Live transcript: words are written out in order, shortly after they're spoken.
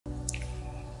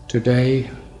Today,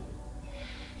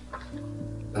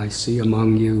 I see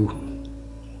among you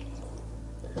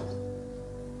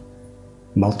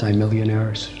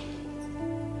multimillionaires,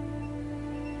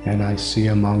 and I see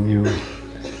among you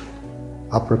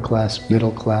upper class,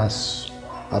 middle class,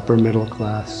 upper middle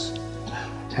class,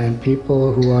 and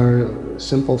people who are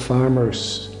simple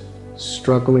farmers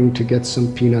struggling to get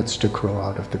some peanuts to grow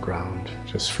out of the ground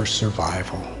just for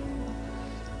survival.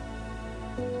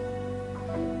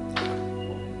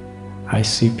 I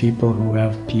see people who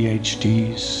have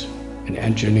PhDs in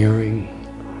engineering,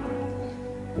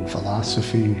 in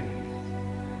philosophy,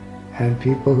 and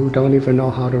people who don't even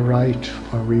know how to write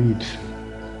or read,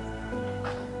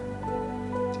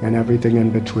 and everything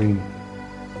in between.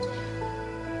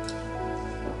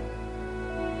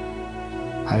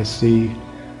 I see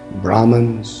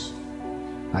Brahmins,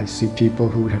 I see people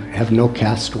who have no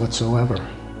caste whatsoever,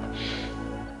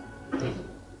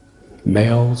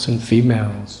 males and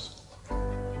females.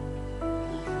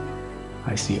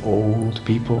 I see old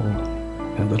people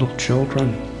and little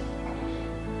children.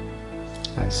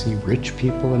 I see rich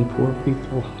people and poor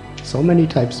people, so many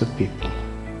types of people.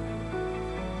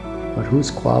 But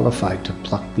who's qualified to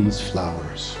pluck these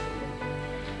flowers?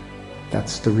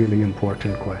 That's the really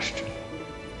important question.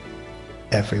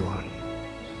 Everyone.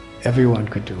 Everyone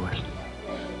could do it.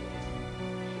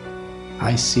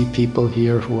 I see people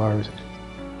here who are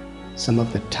some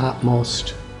of the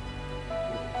topmost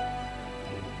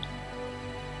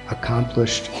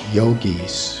accomplished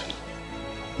yogis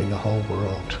in the whole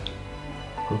world,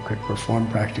 who could perform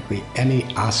practically any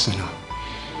asana.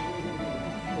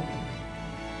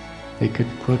 They could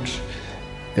put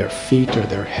their feet or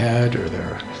their head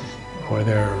or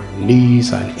their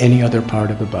knees on any other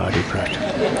part of the body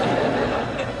practically.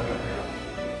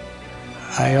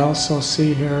 I also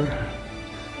see here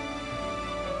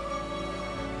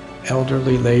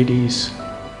elderly ladies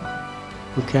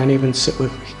who can't even sit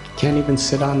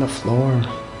on the floor,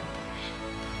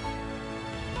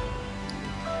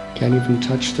 can't even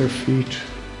touch their feet,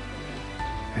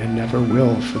 and never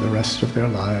will for the rest of their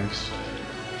lives.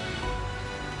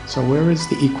 So where is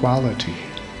the equality?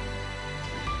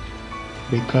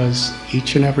 Because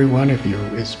each and every one of you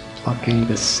is plucking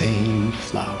the same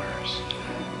flowers.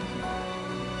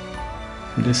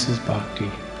 This is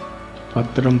bhakti.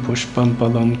 Patram pushpam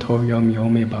palam toyam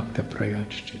yome bhakta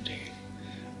prayachati.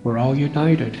 We're all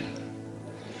united.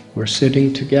 We're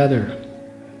sitting together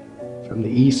from the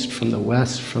east, from the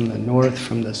west, from the north,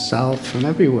 from the south, from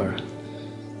everywhere.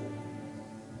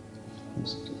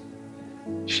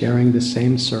 Sharing the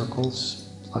same circles,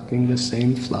 plucking the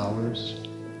same flowers.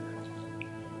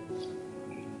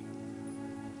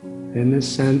 In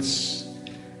this sense,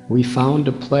 we found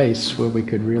a place where we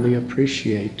could really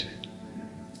appreciate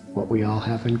what we all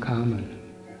have in common.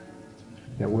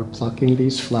 That we're plucking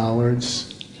these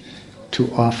flowers to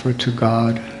offer to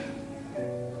God,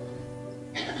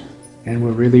 and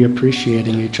we're really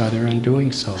appreciating each other in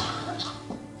doing so.